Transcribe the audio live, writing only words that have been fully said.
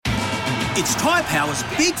It's Tyre Power's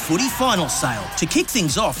Big Footy Final Sale. To kick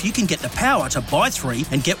things off, you can get the power to buy 3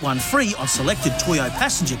 and get 1 free on selected Toyo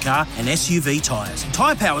passenger car and SUV tyres.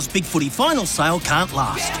 Tyre Power's Big Footy Final Sale can't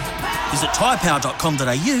last. Visit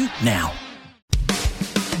tyrepower.com.au now.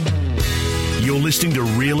 You're listening to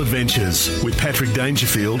Real Adventures with Patrick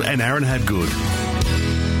Dangerfield and Aaron Habgood.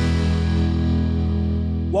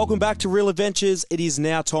 Welcome back to Real Adventures. It is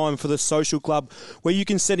now time for the Social Club, where you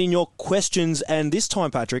can send in your questions. And this time,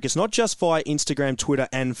 Patrick, it's not just via Instagram, Twitter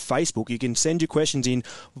and Facebook. You can send your questions in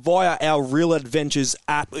via our Real Adventures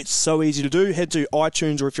app. It's so easy to do. Head to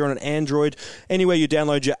iTunes, or if you're on an Android, anywhere you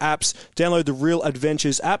download your apps, download the Real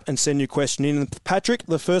Adventures app and send your question in. And Patrick,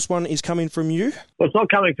 the first one is coming from you. Well, it's not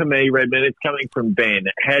coming from me, Redmond. It's coming from Ben.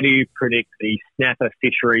 How do you predict the snapper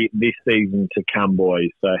fishery this season to come,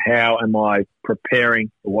 boys? So how am I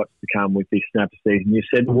preparing for what's to come with this snapper season? You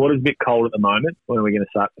said the water's a bit cold at the moment. When are we going to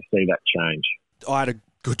start to see that change? I had a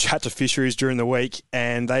good chat to fisheries during the week,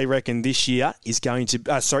 and they reckon this year is going to...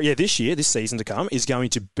 this season to come is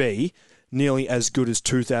going to be nearly as good as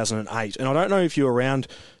 2008. And I don't know if you were around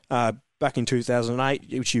back in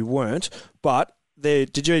 2008, which you weren't, but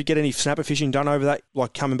did you get any snapper fishing done over that,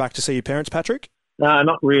 like coming back to see your parents, Patrick? No,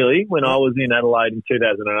 not really. When I was in Adelaide in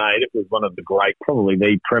 2008, it was one of the great, probably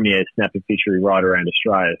the premier snapper fishery right around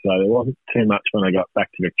Australia. So there wasn't too much when I got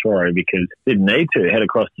back to Victoria because didn't need to. Head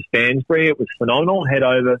across to Stansbury, it was phenomenal. Head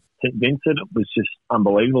over St Vincent, it was just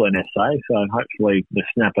unbelievable in SA. So hopefully the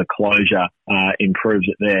snapper closure improves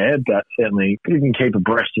it there. But certainly you can keep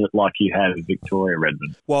abreast of it like you have in Victoria,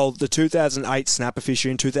 Redmond. Well, the 2008 snapper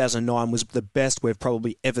fishery in 2009 was the best we've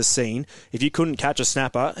probably ever seen. If you couldn't catch a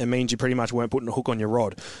snapper, it means you pretty much weren't putting a hook on your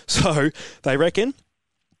rod. So they reckon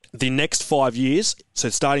the next 5 years, so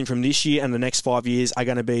starting from this year and the next 5 years, are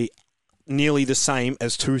going to be nearly the same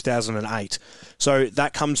as 2008. So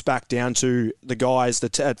that comes back down to the guys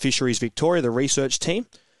at Fisheries Victoria, the research team,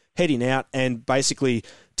 heading out and basically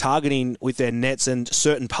targeting with their nets and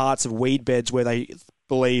certain parts of weed beds where they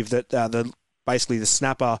believe that basically the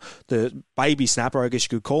snapper, the baby snapper, I guess you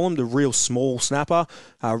could call them, the real small snapper,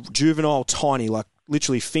 juvenile, tiny, like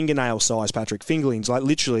literally fingernail size, Patrick, fingerlings, like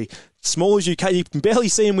literally small as you can barely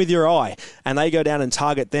see them with your eye. And they go down and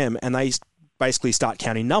target them, and they basically start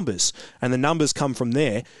counting numbers. And the numbers come from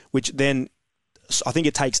there, which then I think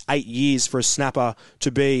it takes 8 years for a snapper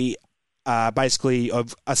to be basically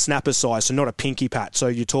of a snapper size, so not a pinky pat. So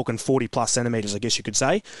you're talking 40 plus centimetres, I guess you could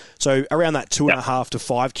say. So around that 2.5 to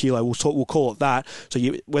 5 kilo, we'll call it that. So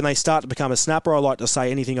when they start to become a snapper, I like to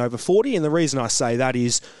say anything over 40. And the reason I say that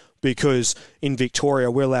is because in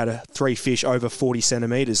Victoria, we're allowed to 3 fish over 40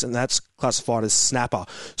 centimetres, and that's classified as snapper.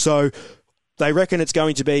 So they reckon it's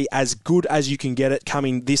going to be as good as you can get it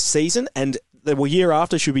coming this season, and the year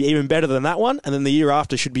after should be even better than that one, and then the year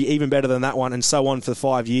after should be even better than that one, and so on for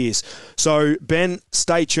 5 years. So, Ben,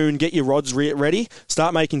 stay tuned, get your rods ready,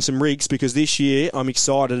 start making some rigs, because this year I'm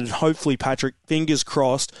excited, and hopefully, Patrick, fingers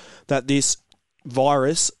crossed, that this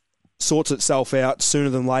virus sorts itself out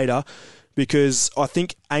sooner than later, because I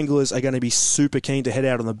think anglers are going to be super keen to head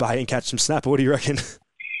out on the bay and catch some snapper. What do you reckon?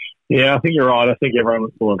 Yeah, I think you're right. I think everyone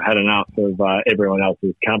will have had enough of everyone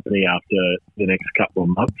else's company after the next couple of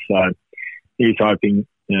months. So he's hoping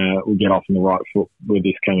we'll get off on the right foot with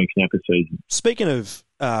this coming snapper season. Speaking of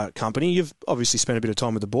company, you've obviously spent a bit of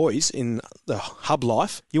time with the boys in the hub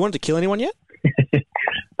life. You wanted to kill anyone yet?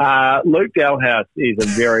 Luke Dalhouse is a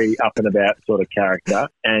very up and about sort of character,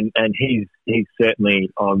 and he's certainly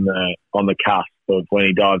on the cusp of when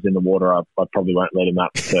he dives in the water. I probably won't let him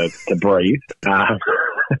up to breathe.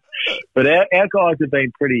 But our guys have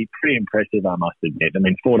been pretty impressive, I must admit. I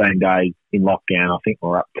mean, 14 days in lockdown. I think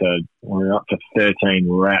we're up to 13.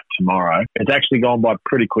 We're out tomorrow. It's actually gone by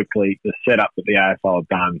pretty quickly. The setup that the AFL have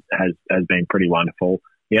done has been pretty wonderful.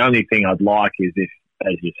 The only thing I'd like is if,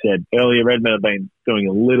 as you said earlier, Redmond have been doing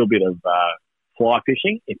a little bit of fly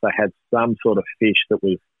fishing. If they had some sort of fish that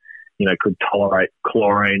was, could tolerate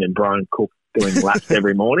chlorine and Brian Cook doing laps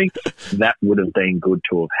every morning, that would have been good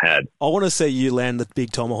to have had. I want to see you land the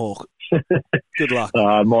big tomahawk. Good luck.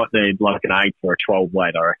 I might need like an 8 or a 12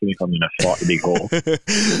 weight, I reckon, if I'm going to fight the big haul.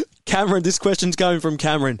 Cameron, this question's going from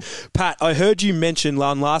Cameron. Pat, I heard you mention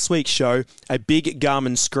on last week's show a big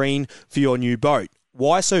Garmin screen for your new boat.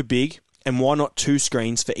 Why so big, and why not 2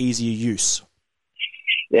 screens for easier use?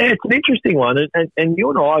 Yeah, it's an interesting one, and you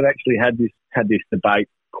and I have actually had this debate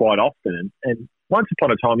quite often. And once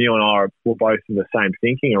upon a time, you and I were both in the same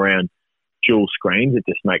thinking around dual screens. It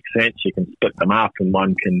just makes sense. You can split them up, and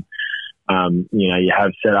one can, you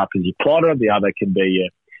have set up as your plotter. The other can be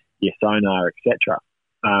your sonar, etc.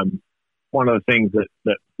 One of the things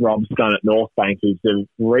that Rob's done at North Bank is they've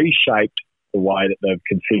reshaped the way that they've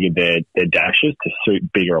configured their dashes to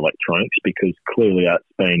suit bigger electronics, because clearly that's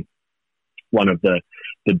been one of the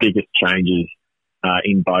biggest changes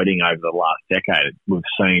in boating over the last decade. We've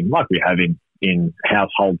seen, like we have in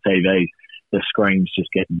household TVs, the screens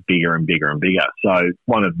just get bigger and bigger and bigger. So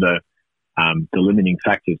one of the limiting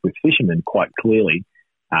factors with fishermen, quite clearly,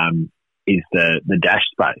 is the dash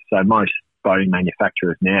space. So most boating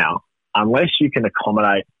manufacturers now, unless you can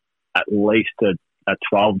accommodate at least a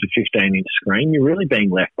 12 to 15 inch screen, you're really being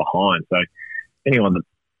left behind. So anyone that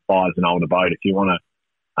buys an older boat, if you want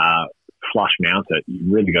to flush mount it,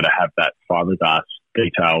 you really got to have that fiberglass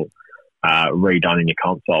detail redone in your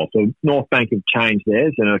console. So North Bank have changed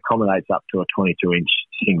theirs, and it accommodates up to a 22 inch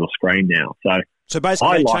single screen now. So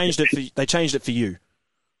basically, they changed it for you.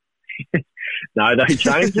 No, they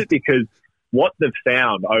changed it because what they've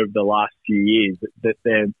found over the last few years,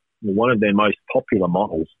 that one of their most popular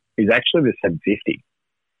models is actually the 750.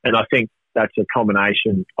 And I think that's a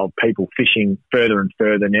combination of people fishing further and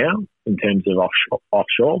further now in terms of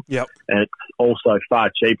offshore. Yep. And it's also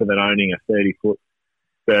far cheaper than owning a 30-foot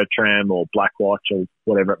Bertram or Blackwatch or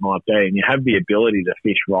whatever it might be. And you have the ability to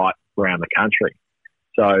fish right around the country.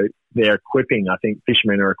 So they're equipping, I think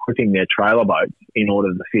fishermen are equipping their trailer boats in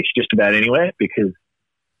order to fish just about anywhere, because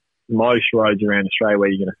most roads around Australia where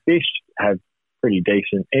you're going to fish have pretty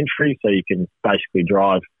decent entry. So you can basically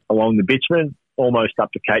drive along the bitumen almost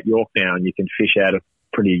up to Cape York now, and you can fish out of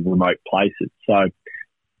pretty remote places. So I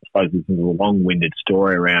suppose this is a long-winded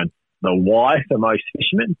story around the why for most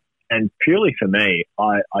fishermen. And purely for me,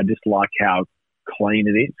 I just like how clean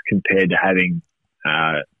it is compared to having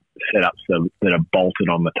setups that are bolted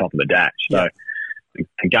on the top of the dash. So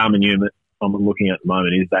the Garmin unit I'm looking at the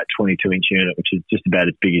moment is that 22-inch unit, which is just about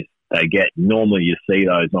as big as they get. Normally you see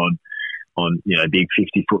those on big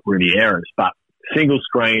 50-foot Rivieras, but single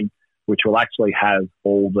screen, which will actually have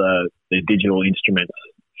all the digital instruments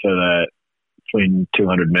for the Twin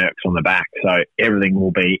 200 Mercs on the back. So everything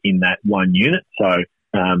will be in that one unit. So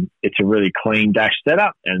it's a really clean dash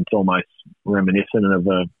setup, and it's almost reminiscent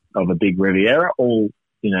of a big Riviera, all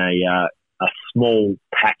in a small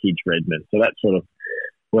package, Redmond. So that's sort of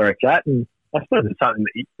where it's at. And I suppose it's something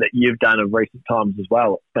that you've done of recent times as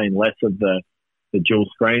well. It's been less of the dual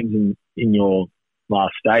screens in your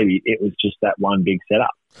last stay. It was just that one big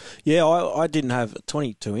setup. Yeah, I didn't have a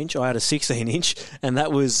 22-inch. I had a 16-inch, and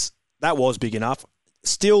that was big enough.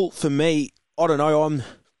 Still, for me, I don't know.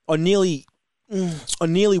 I nearly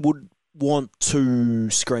would want 2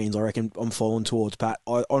 screens. I reckon I'm falling towards Pat.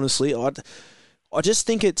 I just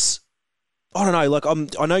think it's, I don't know. Like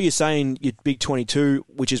I know you're saying your big 22,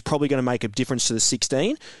 which is probably going to make a difference to the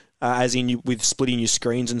 16, as in with splitting your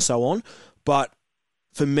screens and so on. But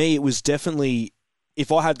for me, it was definitely,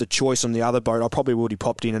 if I had the choice on the other boat, I probably would have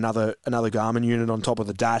popped in another Garmin unit on top of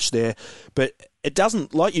the dash there. But it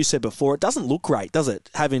doesn't, like you said before, it doesn't look great, does it?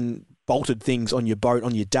 Having bolted things on your boat,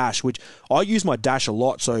 on your dash, which I use my dash a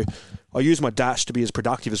lot. So I use my dash to be as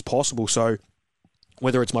productive as possible. So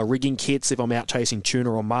whether it's my rigging kits, if I'm out chasing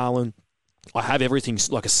tuna or marlin, I have everything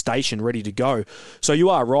like a station ready to go. So you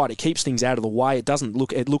are right. It keeps things out of the way.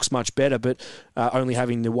 It looks much better, but only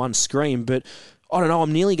having the one screen. But I don't know.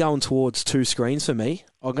 I'm nearly going towards 2 screens for me.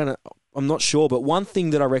 I'm not sure. But one thing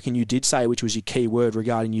that I reckon you did say, which was your key word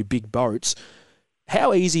regarding your big boats,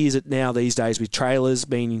 how easy is it now these days with trailers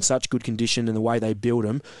being in such good condition and the way they build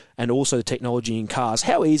them, and also the technology in cars,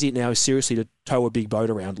 how easy it now is seriously to tow a big boat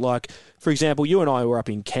around? Like, for example, you and I were up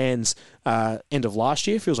in Cairns end of last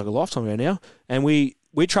year, feels like a lifetime ago now, and we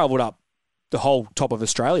travelled up the whole top of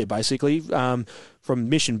Australia, basically, from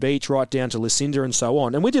Mission Beach right down to Lucinda and so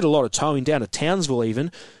on. And we did a lot of towing down to Townsville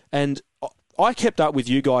even, and I kept up with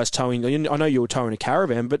you guys towing. I know you were towing a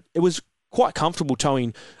caravan, but it was quite comfortable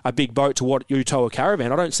towing a big boat to what you tow a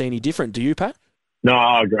caravan. I don't see any different. Do you, Pat? No,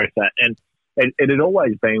 I agree with that. And it had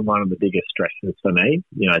always been one of the biggest stresses for me,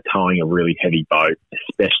 towing a really heavy boat,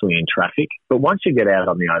 especially in traffic. But once you get out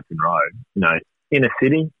on the open road, in a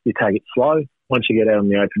city, you take it slow. Once you get out on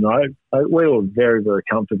the open road, we were very, very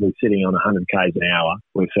comfortably sitting on 100 k's an hour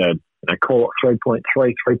with a call it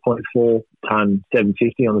 3.3, 3.4 ton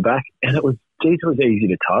 750 on the back, and it was easy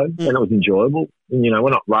to tow, and it was enjoyable. And,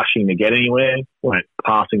 we're not rushing to get anywhere. We weren't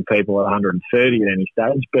passing people at 130 at any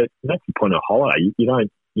stage, but that's the point of holiday. You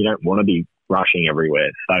don't want to be rushing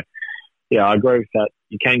everywhere. So, yeah, I agree with that.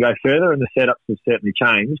 You can go further, and the setups have certainly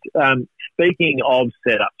changed. Speaking of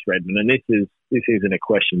setups, Redmond, and this isn't a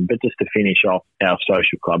question, but just to finish off our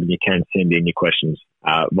social club, and you can send in your questions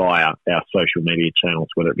via our social media channels,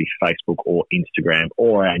 whether it be Facebook or Instagram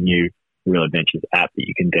or our new Real Adventures app that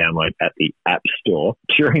you can download at the App Store.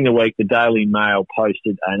 During the week, the Daily Mail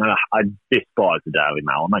posted, and I despise the Daily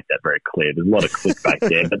Mail. I'll make that very clear. There's a lot of clickbait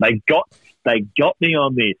there, but they got me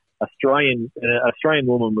on this. Australian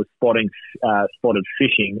woman was spotted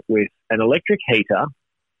fishing with an electric heater,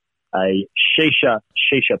 a shisha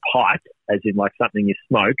pipe, as in like something you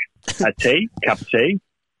smoke, a cup of tea,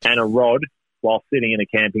 and a rod while sitting in a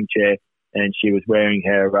camping chair. And she was wearing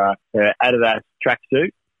her Adidas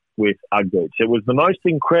tracksuit with Ugg boots. It was the most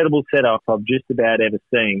incredible setup I've just about ever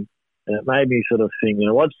seen. And it made me sort of think,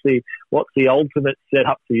 what's the ultimate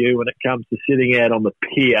setup for you when it comes to sitting out on the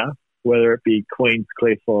pier, whether it be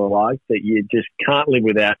Queenscliff or like, that you just can't live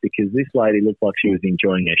without, because this lady looked like she was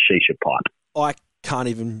enjoying her shisha pipe. I can't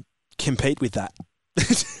even compete with that.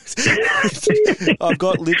 I've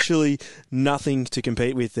got literally nothing to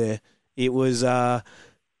compete with there. It was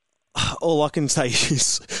all I can say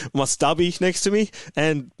is my stubby next to me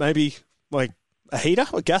and maybe like a heater,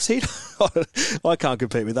 a gas heater. I can't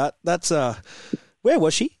compete with that. That's where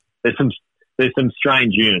was she? There's some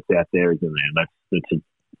strange units out there, isn't there? That's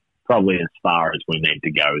probably as far as we need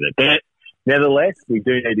to go with it. But nevertheless, we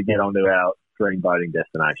do need to get onto our dream boating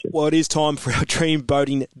destination. Well, it is time for our dream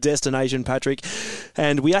boating destination, Patrick.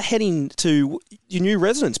 And we are heading to your new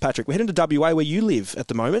residence, Patrick. We're heading to WA where you live at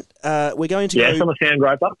the moment. We're going to I'm a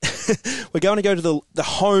Sandgroper. We're going to go to the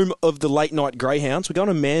home of the late night greyhounds. We're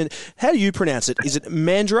going to how do you pronounce it? Is it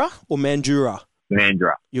Mandurah or Mandurah?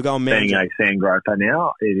 Mandurah. You're going Mandurah. Being a Sandgroper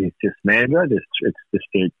now, it is just Mandurah. It's just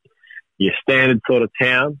your standard sort of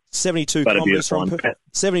town. 72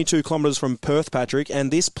 kilometres from Perth, Patrick,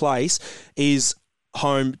 and this place is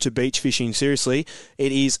home to beach fishing. Seriously,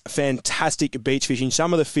 it is fantastic beach fishing.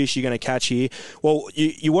 Some of the fish you're going to catch here, well,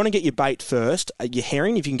 you want to get your bait first, your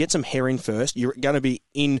herring. If you can get some herring first, you're going to be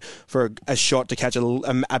in for a shot to catch a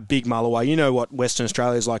big mulloway. You know what Western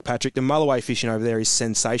Australia is like, Patrick. The mulloway fishing over there is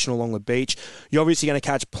sensational along the beach. You're obviously going to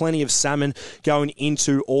catch plenty of salmon going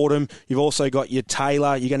into autumn. You've also got your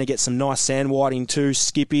tailor. You're going to get some nice sand whiting too,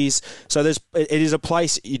 skippies. So it is a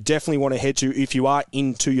place you definitely want to head to if you are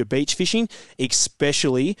into your beach fishing,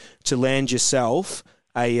 especially to land yourself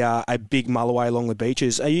a big mulloway along the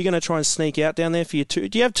beaches. Are you going to try and sneak out down there for your do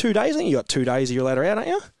you have 2 days? I think you got 2 days you're allowed out, aren't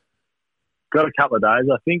you? Got a couple of days.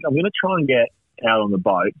 I think I'm going to try and get out on the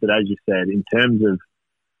boat, but as you said, in terms of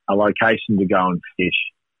a location to go and fish,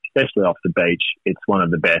 especially off the beach, it's one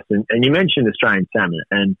of the best. And you mentioned Australian salmon,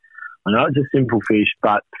 and I know it's a simple fish,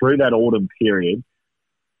 but through that autumn period,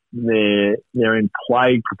 they're in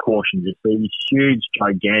plague proportions. You see these huge,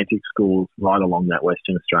 gigantic schools right along that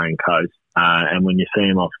Western Australian coast, and when you see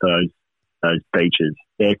them off those beaches,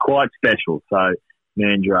 they're quite special. So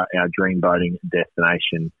Mandurah, our dream boating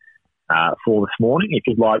destination for this morning. If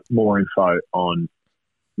you'd like more info on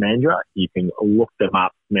Mandurah, you can look them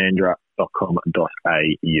up, mandurah.com.au.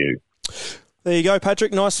 There you go,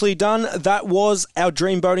 Patrick. Nicely done. That was our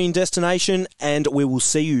dream boating destination, and we will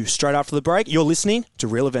see you straight after the break. You're listening to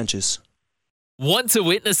Real Adventures. Want to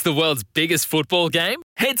witness the world's biggest football game?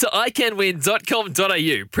 Head to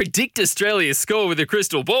iCanWin.com.au, predict Australia's score with a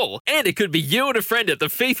crystal ball, and it could be you and a friend at the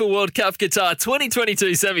FIFA World Cup Qatar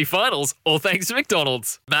 2022 semi-finals, all thanks to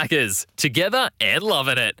McDonald's. Maccas, together and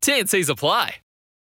loving it. TNCs apply.